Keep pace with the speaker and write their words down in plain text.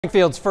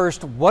Springfield's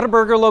first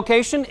Whataburger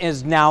location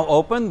is now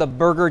open. The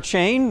burger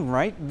chain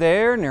right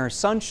there near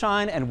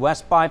Sunshine and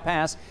West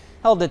Bypass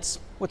held its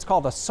what's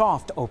called a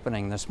soft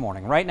opening this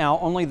morning. Right now,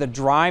 only the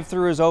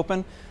drive-thru is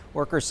open.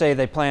 Workers say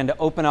they plan to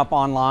open up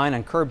online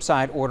and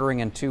curbside ordering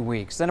in 2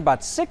 weeks. Then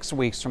about 6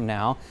 weeks from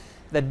now,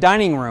 the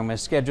dining room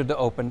is scheduled to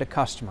open to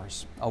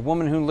customers. A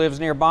woman who lives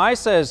nearby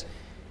says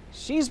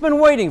she's been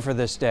waiting for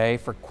this day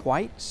for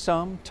quite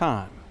some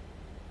time.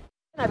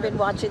 I've been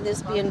watching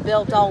this being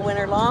built all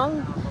winter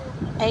long.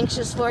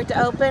 Anxious for it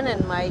to open,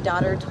 and my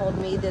daughter told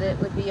me that it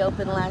would be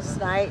open last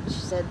night. She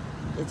said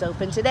it's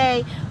open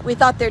today. We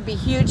thought there'd be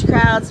huge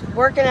crowds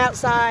working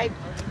outside.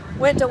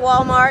 Went to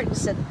Walmart and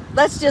said,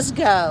 let's just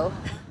go.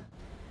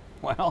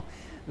 Well,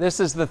 this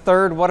is the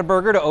third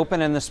Whataburger to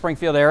open in the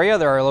Springfield area.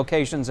 There are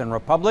locations in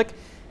Republic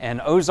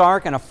and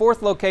Ozark, and a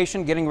fourth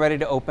location getting ready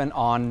to open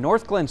on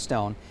North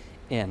Glenstone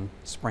in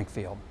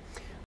Springfield.